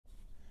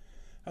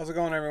How's it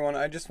going, everyone?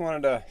 I just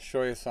wanted to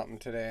show you something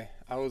today.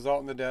 I was out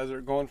in the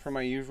desert going for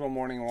my usual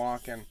morning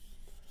walk, and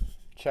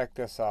check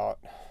this out.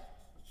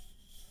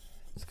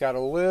 It's got a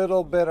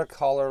little bit of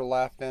color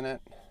left in it,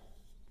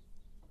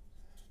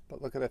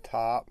 but look at the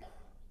top.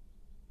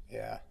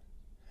 Yeah.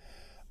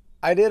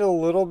 I did a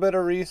little bit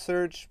of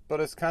research, but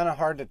it's kind of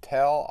hard to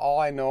tell.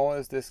 All I know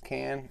is this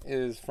can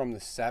is from the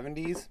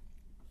 70s.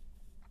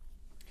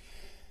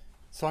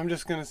 So I'm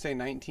just going to say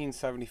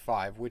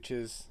 1975, which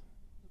is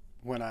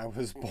when I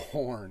was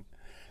born.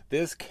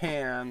 This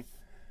can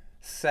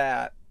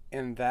sat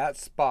in that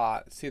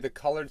spot. See, the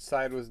colored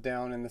side was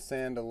down in the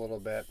sand a little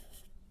bit.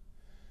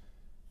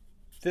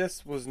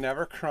 This was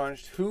never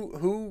crunched.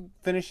 Who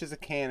finishes a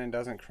can and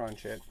doesn't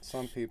crunch it?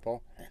 Some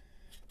people.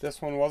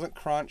 This one wasn't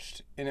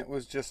crunched, and it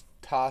was just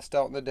tossed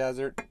out in the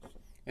desert,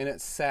 and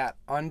it sat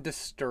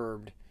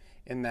undisturbed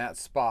in that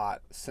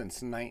spot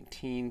since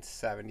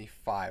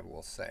 1975,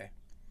 we'll say.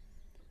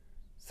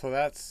 So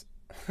that's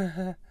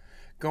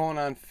going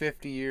on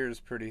 50 years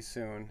pretty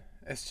soon.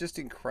 It's just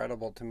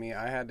incredible to me.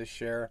 I had to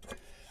share.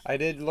 I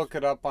did look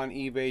it up on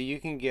eBay. You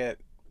can get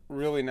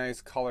really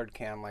nice colored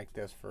can like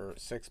this for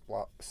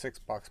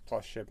 $6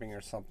 plus shipping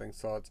or something.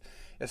 So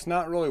it's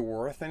not really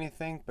worth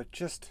anything, but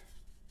just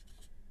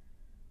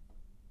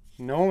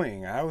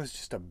knowing I was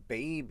just a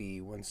baby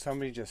when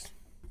somebody just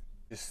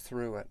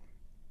threw it.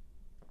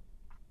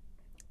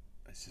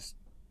 It's just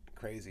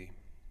crazy.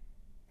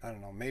 I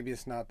don't know. Maybe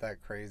it's not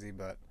that crazy,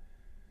 but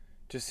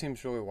just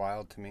seems really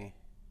wild to me.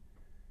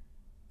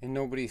 And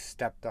nobody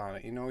stepped on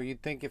it. You know,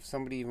 you'd think if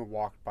somebody even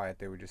walked by it,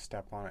 they would just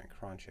step on it and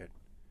crunch it.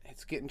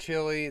 It's getting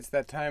chilly. It's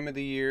that time of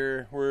the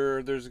year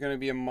where there's going to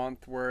be a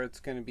month where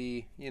it's going to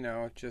be, you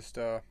know, just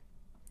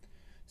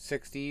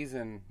 60s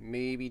and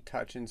maybe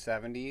touching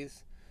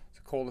 70s.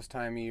 The coldest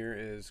time of year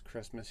is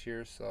Christmas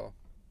here, so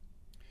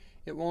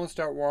it won't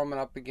start warming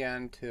up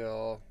again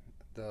till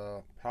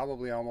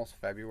probably almost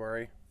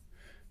February.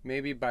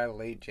 Maybe by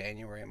late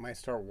January it might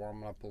start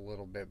warming up a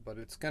little bit, but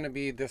it's going to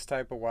be this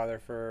type of weather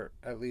for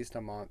at least a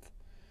month,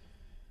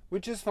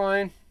 which is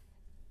fine.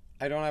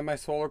 I don't have my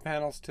solar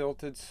panels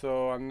tilted,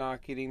 so I'm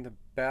not getting the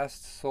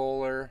best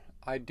solar.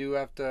 I do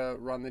have to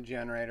run the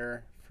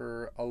generator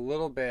for a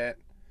little bit.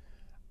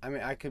 I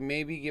mean, I could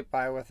maybe get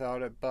by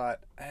without it, but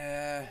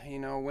you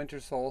know, winter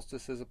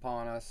solstice is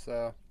upon us,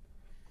 so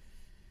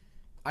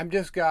I've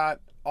just got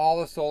all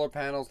the solar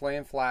panels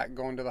laying flat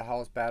going to the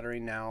house battery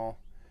now.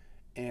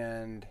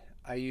 And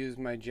I use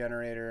my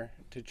generator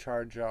to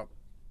charge up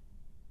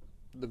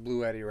the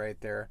Blue Eddy right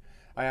there.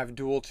 I have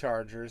dual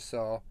chargers,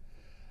 so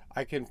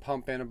I can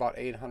pump in about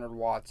 800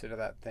 watts into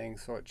that thing,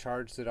 so it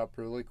charges it up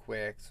really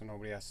quick, so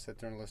nobody has to sit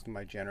there and listen to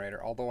my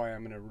generator. Although I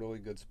am in a really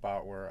good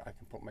spot where I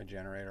can put my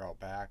generator out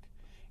back,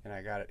 and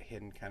I got it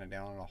hidden kind of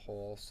down in a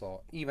hole,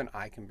 so even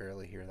I can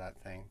barely hear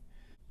that thing.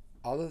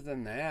 Other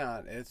than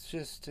that, it's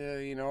just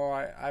you know,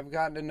 I've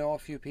gotten to know a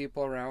few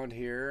people around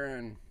here,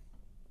 and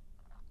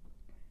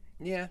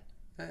yeah,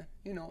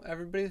 you know,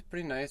 everybody's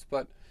pretty nice,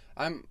 but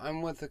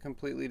I'm with a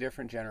completely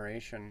different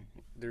generation.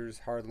 There's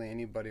hardly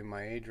anybody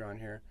my age around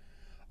here.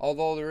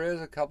 Although there is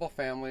a couple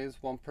families,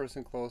 one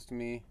person close to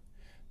me,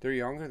 they're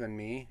younger than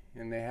me,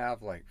 and they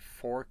have like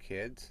 4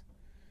 kids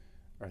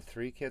or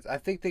 3 kids. I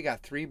think they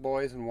got 3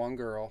 boys and 1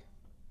 girl,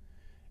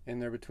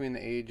 and they're between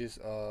the ages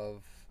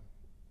of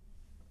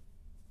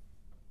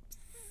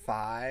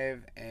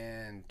 5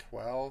 and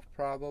 12,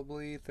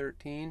 probably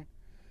 13.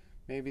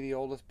 Maybe the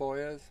oldest boy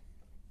is.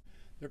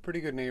 They're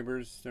pretty good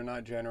neighbors. They're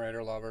not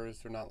generator lovers.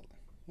 They're not,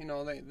 you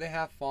know, they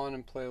have fun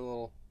and play a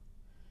little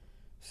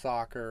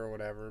soccer or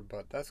whatever,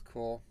 but that's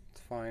cool.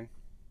 It's fine.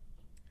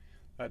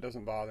 That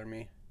doesn't bother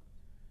me.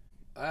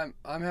 I'm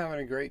having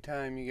a great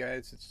time, you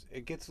guys.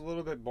 It gets a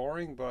little bit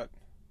boring, but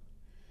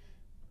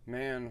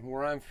man,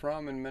 where I'm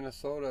from in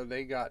Minnesota,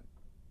 they got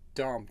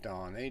dumped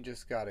on. They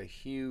just got a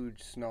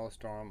huge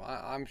snowstorm.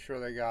 I'm sure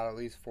they got at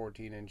least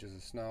 14 inches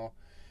of snow.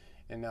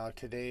 And now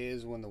today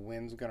is when the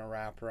wind's going to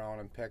wrap around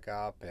and pick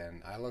up.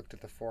 And I looked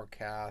at the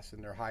forecast,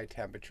 and their high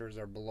temperatures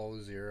are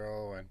below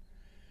 0. And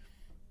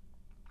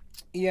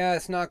yeah,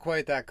 it's not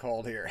quite that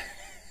cold here.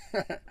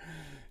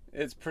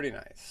 It's pretty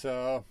nice.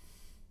 So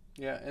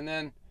yeah, and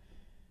then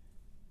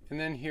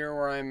here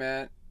where I'm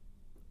at,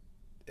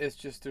 it's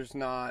just it's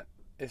not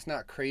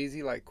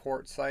crazy like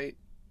Quartzsite.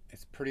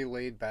 It's pretty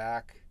laid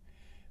back.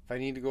 If I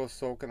need to go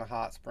soak in the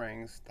hot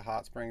springs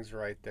are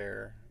right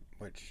there,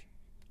 which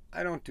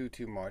I don't do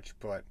too much,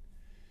 but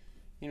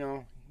you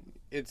know,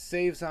 it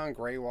saves on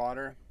gray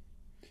water.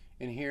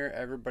 In here,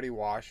 everybody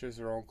washes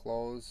their own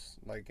clothes,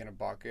 like in a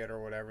bucket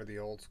or whatever, the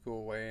old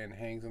school way, and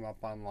hangs them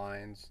up on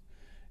lines,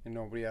 and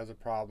nobody has a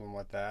problem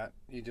with that.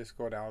 You just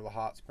go down to the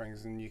hot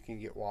springs and you can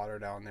get water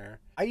down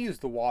there. I use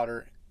the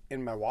water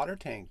in my water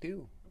tank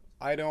too.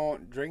 I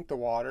don't drink the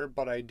water,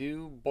 but I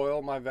do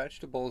boil my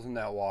vegetables in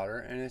that water,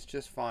 and it's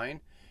just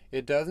fine.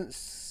 It doesn't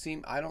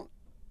seem,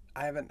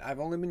 I've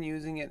only been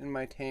using it in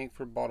my tank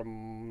for about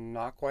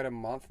not quite a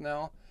month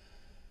now,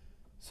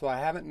 so I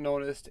haven't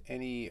noticed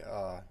any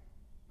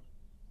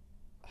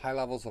high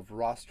levels of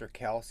rust or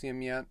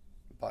calcium yet,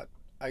 but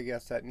I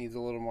guess that needs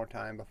a little more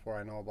time before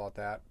I know about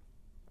that.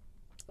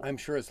 I'm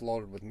sure it's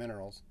loaded with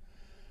minerals.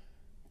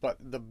 But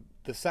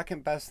the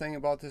second best thing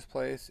about this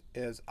place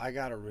is I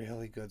got a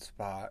really good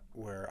spot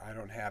where I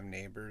don't have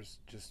neighbors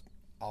just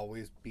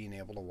always being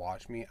able to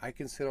watch me. I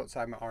can sit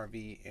outside my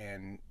RV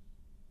and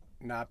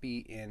not be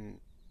in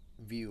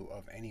view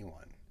of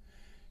anyone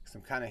because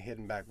I'm kind of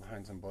hidden back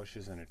behind some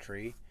bushes and a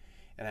tree,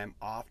 and I'm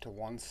off to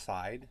one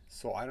side,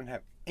 so I don't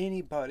have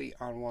anybody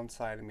on one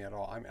side of me at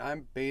all.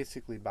 I'm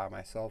basically by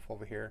myself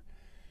over here.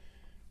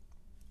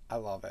 I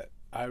love it.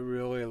 I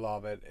really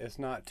love it. It's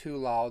not too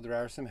loud. There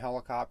are some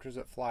helicopters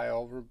that fly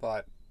over,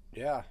 but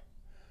yeah.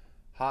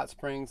 Hot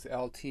Springs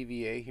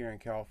LTVA here in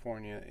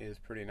California is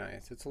pretty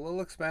nice. It's a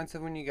little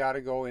expensive when you got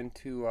to go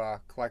into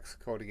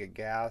Calexico to get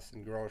gas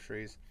and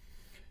groceries,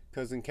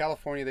 because in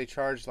California they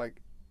charge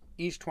like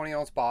each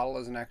 20-ounce bottle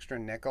is an extra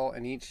nickel,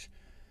 and each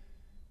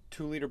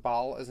 2-liter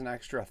bottle is an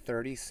extra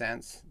 30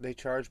 cents they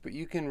charge, but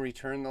you can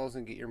return those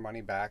and get your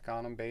money back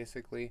on them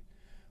basically,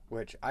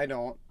 which I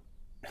don't.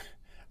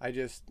 I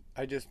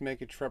just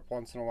make a trip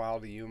once in a while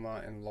to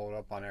Yuma and load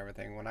up on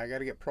everything. When I got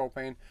to get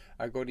propane,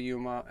 I go to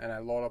Yuma and I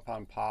load up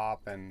on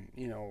pop and,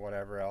 you know,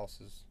 whatever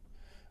else is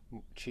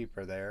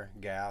cheaper there,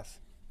 gas.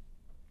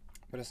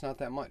 But it's not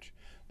that much.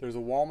 There's a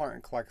Walmart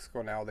in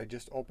Calexico now. They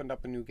just opened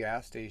up a new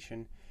gas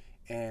station,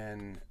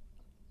 and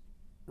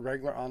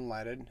regular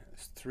unleaded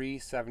is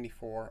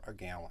 $3.74 a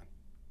gallon.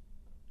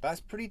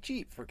 That's pretty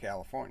cheap for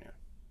California.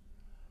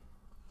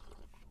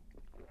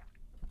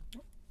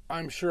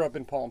 I'm sure up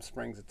in Palm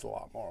Springs it's a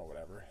lot more or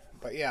whatever.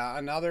 But yeah,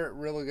 another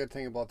really good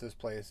thing about this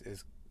place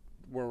is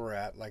where we're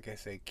at. Like I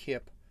say,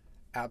 Kip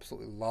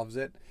absolutely loves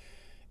it.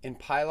 In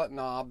Pilot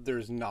Knob,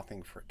 there's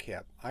nothing for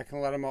Kip. I can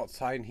let him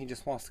outside and he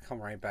just wants to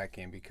come right back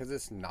in because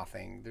it's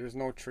nothing. There's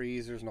no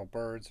trees, there's no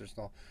birds,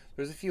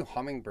 there's a few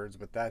hummingbirds,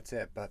 but that's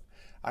it. But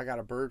I got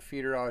a bird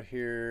feeder out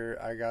here.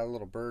 I got a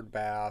little bird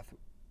bath.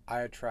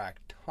 I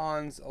attract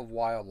tons of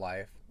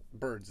wildlife,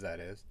 birds that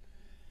is.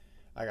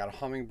 I got a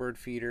hummingbird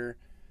feeder.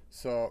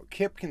 So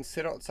Kip can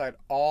sit outside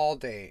all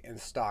day and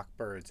stalk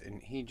birds,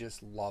 and he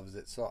just loves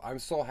it. So I'm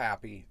so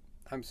happy.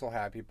 I'm so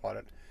happy about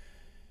it.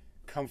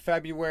 Come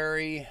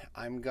February,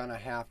 I'm gonna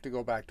have to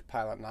go back to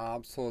Pilot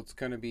Knob, so it's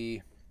gonna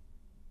be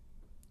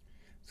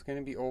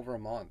over a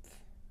month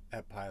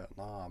at Pilot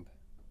Knob,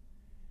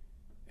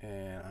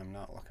 and I'm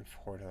not looking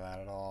forward to that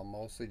at all.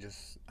 Mostly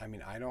just, I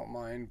mean, I don't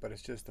mind, but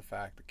it's just the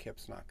fact that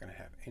Kip's not gonna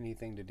have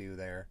anything to do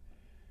there.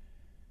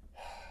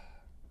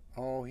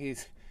 Oh,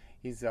 he's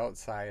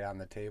outside on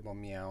the table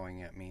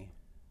meowing at me.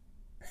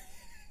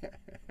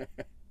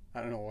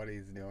 I don't know what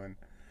he's doing.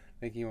 I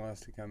think he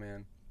wants to come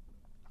in.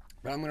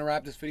 But I'm going to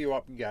wrap this video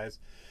up, you guys.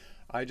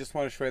 I just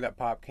want to show you that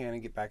pop can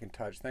and get back in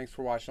touch. Thanks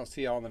for watching. I'll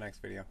see you all in the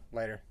next video.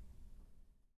 Later.